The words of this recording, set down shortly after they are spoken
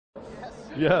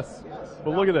Yes.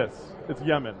 But look at this. It's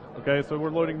Yemen. Okay, so we're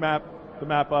loading the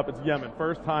map up. It's Yemen.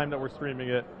 First time that we're streaming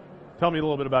it. Tell me a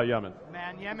little bit about Yemen.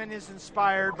 Man, Yemen is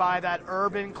inspired by that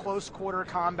urban close quarter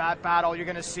combat battle. You're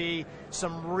going to see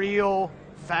some real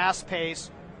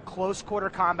fast-paced close quarter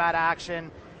combat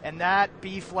action, and that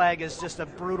B flag is just a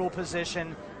brutal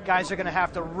position. Guys are going to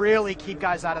have to really keep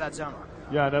guys out of that zone.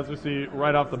 Yeah, and as we see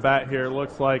right off the bat here, it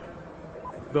looks like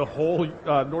the whole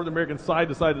North American side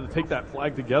decided to take that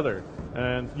flag together.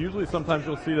 And usually sometimes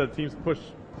you'll see that teams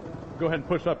go ahead and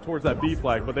push up towards that B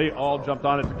flag, but they all jumped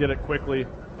on it to get it quickly.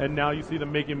 And now you see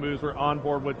them making moves. We're on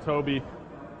board with Toby.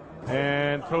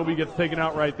 And Toby gets taken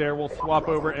out right there. We'll swap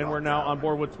over, and we're now on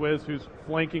board with Twiz, who's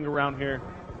flanking around here.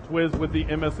 Twiz with the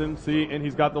MSMC, and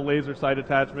he's got the laser sight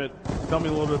attachment. Tell me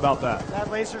a little bit about that. That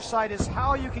laser sight is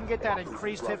how you can get that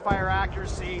increased hipfire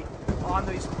accuracy on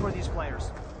for these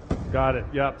players. Got it.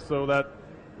 Yep. So that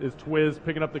is Twiz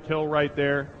picking up the kill right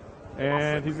there.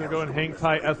 And he's going to go and hang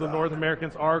tight as the North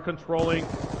Americans are controlling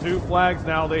 2 flags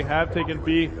now. They have taken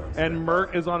B, and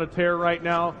Merc is on a tear right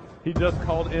now. He just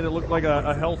called in. It looked like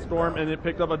a hellstorm, and it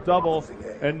picked up a double,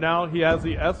 and now he has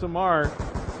the SMR.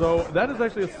 So that is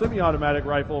actually a semi-automatic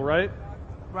rifle, right?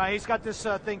 Right, he's got this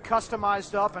thing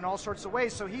customized up in all sorts of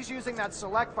ways, so he's using that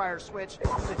select fire switch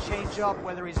to change up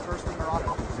whether he's bursting or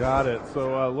auto. Got it.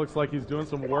 So looks like he's doing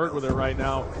some work with it right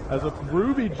now. As if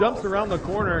Ruby jumps around the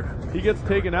corner, he gets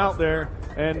taken out there,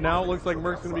 and now it looks like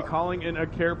Merc's going to be calling in a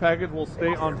care package. We'll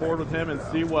stay on board with him and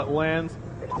see what lands.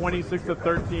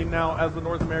 26-13 now as the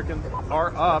North Americans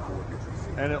are up.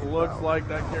 And it looks like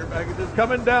that care package is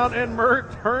coming down, and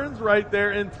Merc turns right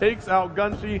there and takes out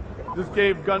Gunshi. Just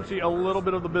gave Gunshi a little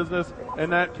bit of the business,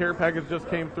 and that care package just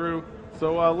came through.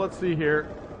 So let's see here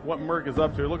what Merc is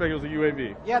up to. It looked like it was a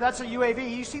UAV. Yeah, that's a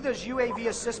UAV. You see those UAV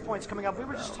assist points coming up. We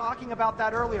were just talking about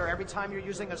that earlier. Every time you're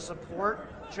using a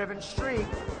support-driven streak,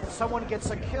 someone gets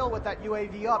a kill with that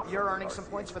UAV up, you're earning some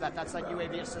points for that. That's that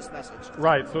UAV assist message.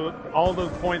 Right, so all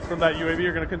those points from that UAV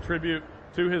are going to contribute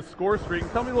to his score streak.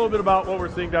 Tell me a little bit about what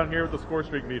we're seeing down here with the score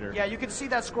streak meter. Yeah, you can see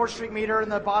that score streak meter in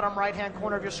the bottom right-hand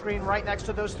corner of your screen right next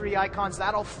to those 3 icons.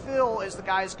 That'll fill as the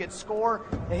guys get score.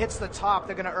 It hits the top,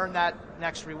 they're going to earn that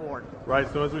next reward. Right,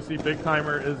 so as we see, Big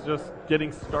Timer is just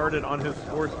getting started on his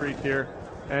score streak here,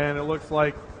 and it looks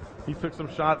like he took some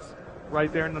shots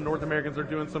right there, and the North Americans are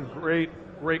doing some great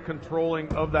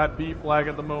controlling of that B flag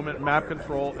at the moment. Map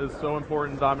control is so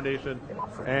important in Domination,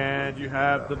 and you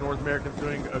have the North Americans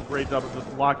doing a great job of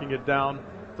just locking it down.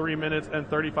 3 minutes and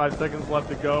 35 seconds left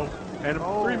to go, and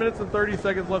 3 minutes and 30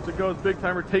 seconds left to go as Big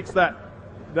Timer takes that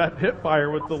hip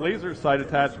fire with the laser sight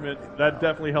attachment. That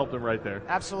definitely helped him right there.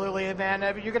 Absolutely, and man,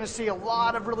 you're going to see a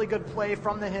lot of really good play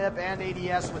from the hip and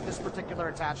ADS with this particular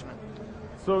attachment.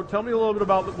 So tell me a little bit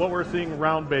about what we're seeing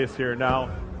round base here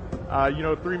now.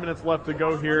 3 minutes left to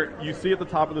go here. You see at the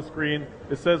top of the screen,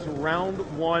 it says round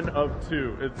 1 of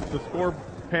 2. The score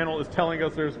panel is telling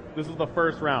us this is the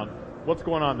first round. What's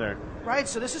going on there? Right,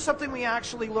 so this is something we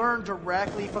actually learned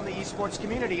directly from the esports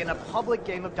community. In a public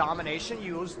game of Domination,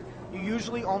 you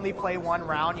usually only play 1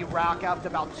 round. You rack up to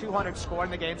about 200 score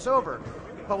and the game's over.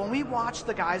 But when we watch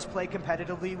the guys play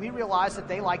competitively, we realize that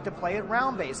they like to play it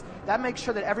round-based. That makes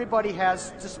sure that everybody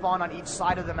has to spawn on each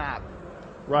side of the map.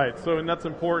 Right, and that's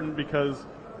important because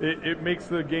it makes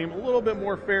the game a little bit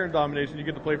more fair in Domination. You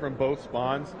get to play from both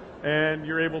spawns, and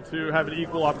you're able to have an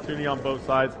equal opportunity on both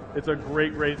sides. It's a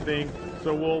great thing.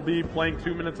 So we'll be playing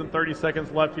 2 minutes and 30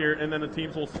 seconds left here, and then the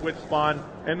teams will switch spawn,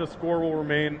 and the score will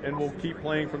remain, and we'll keep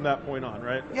playing from that point on,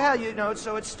 right? Yeah,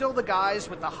 so it's still the guys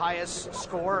with the highest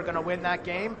score are going to win that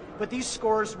game, but these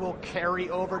scores will carry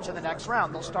over to the next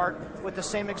round. They'll start with the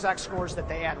same exact scores that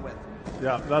they end with.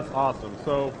 Yeah, that's awesome.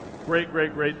 So great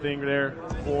thing there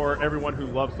for everyone who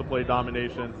loves to play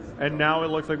Domination. And now it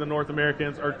looks like the North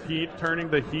Americans are turning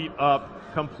the heat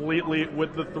up completely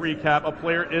with the 3 cap. A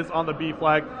player is on the B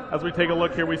flag. As we take a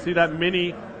look here, we see that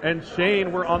Minnie and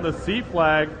Shane were on the C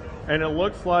flag, and it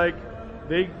looks like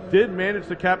they did manage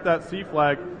to cap that C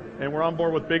flag, and we're on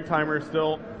board with Big Timer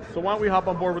still. So why don't we hop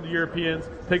on board with the Europeans,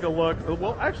 take a look.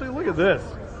 Well, actually, look at this.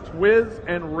 Twiz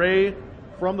and Ray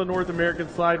from the North American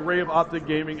side, Ray of Optic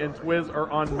Gaming and Twiz are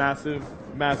on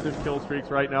massive kill streaks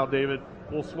right now, David.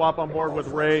 We'll swap on board with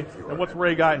Ray. And what's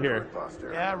Ray got here?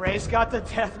 Yeah, Ray's got the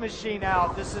Death Machine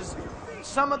out. This is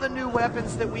some of the new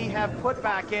weapons that we have put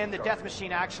back in. The Death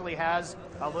Machine actually has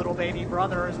a little baby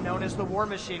brother is known as the War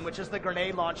Machine, which is the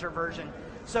grenade launcher version.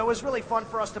 So it was really fun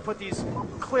for us to put these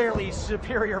clearly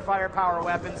superior firepower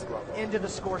weapons into the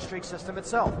score streak system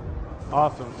itself.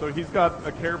 Awesome. So he's got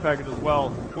a care package as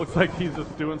well. Looks like he's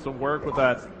just doing some work with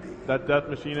that Death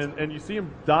Machine, and you see him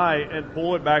die and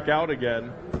pull it back out again.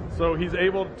 So he's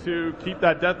able to keep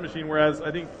that death machine, whereas I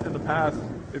think in the past,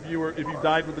 if you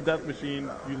died with the death machine,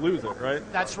 you lose it, right?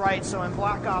 That's right. So in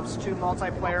Black Ops 2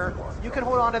 multiplayer, you can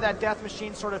hold on to that death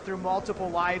machine sort of through multiple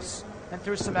lives and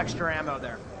through some extra ammo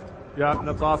there. Yeah, and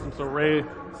that's awesome. So Ray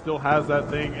still has that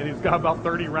thing, and he's got about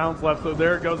 30 rounds left. So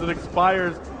there it goes. It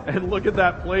expires, and look at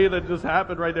that play that just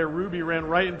happened right there. Ruby ran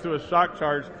right into a shock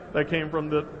charge that came from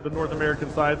the North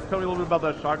American side. So tell me a little bit about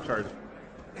that shock charge.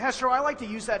 Hester, I like to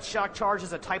use that shock charge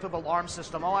as a type of alarm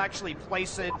system. I'll actually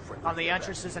place it on the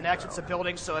entrances and exits of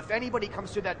buildings, so if anybody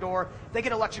comes through that door, they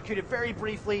get electrocuted very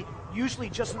briefly, usually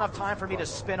just enough time for me to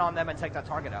spin on them and take that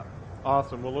target out.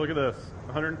 Awesome. Well, look at this,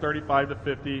 135 to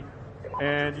 50,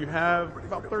 and you have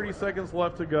about 30 seconds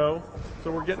left to go.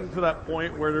 So we're getting to that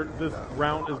point where this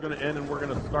round is going to end, and we're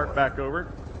going to start back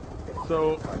over.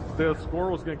 So the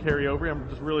score was going to carry over. I'm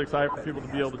just really excited for people to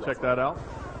be able to check that out.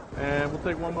 And we'll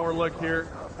take one more look here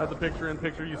at the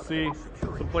picture-in-picture. You see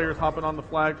some players hopping on the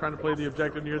flag, trying to play the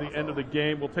objective near the end of the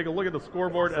game. We'll take a look at the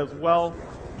scoreboard as well.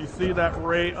 You see that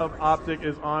Ray of Optic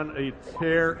is on a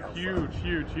tear. Huge,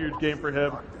 huge, huge game for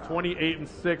him.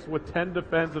 28-6 with 10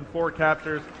 defends and 4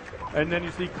 captures. And then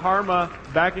you see Karma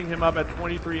backing him up at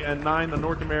 23-9. The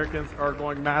North Americans are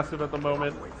going massive at the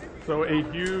moment. So a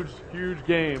huge, huge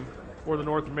game for the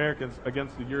North Americans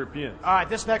against the Europeans. All right,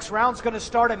 this next round's going to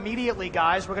start immediately,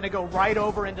 guys. We're going to go right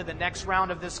over into the next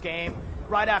round of this game.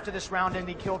 Right after this round in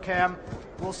the kill cam,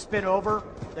 we'll spin over.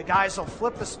 The guys will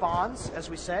flip the spawns,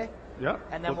 as we say. Yep.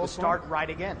 And then we'll start right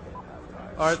again.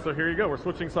 All right, so here you go. We're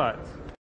switching sides.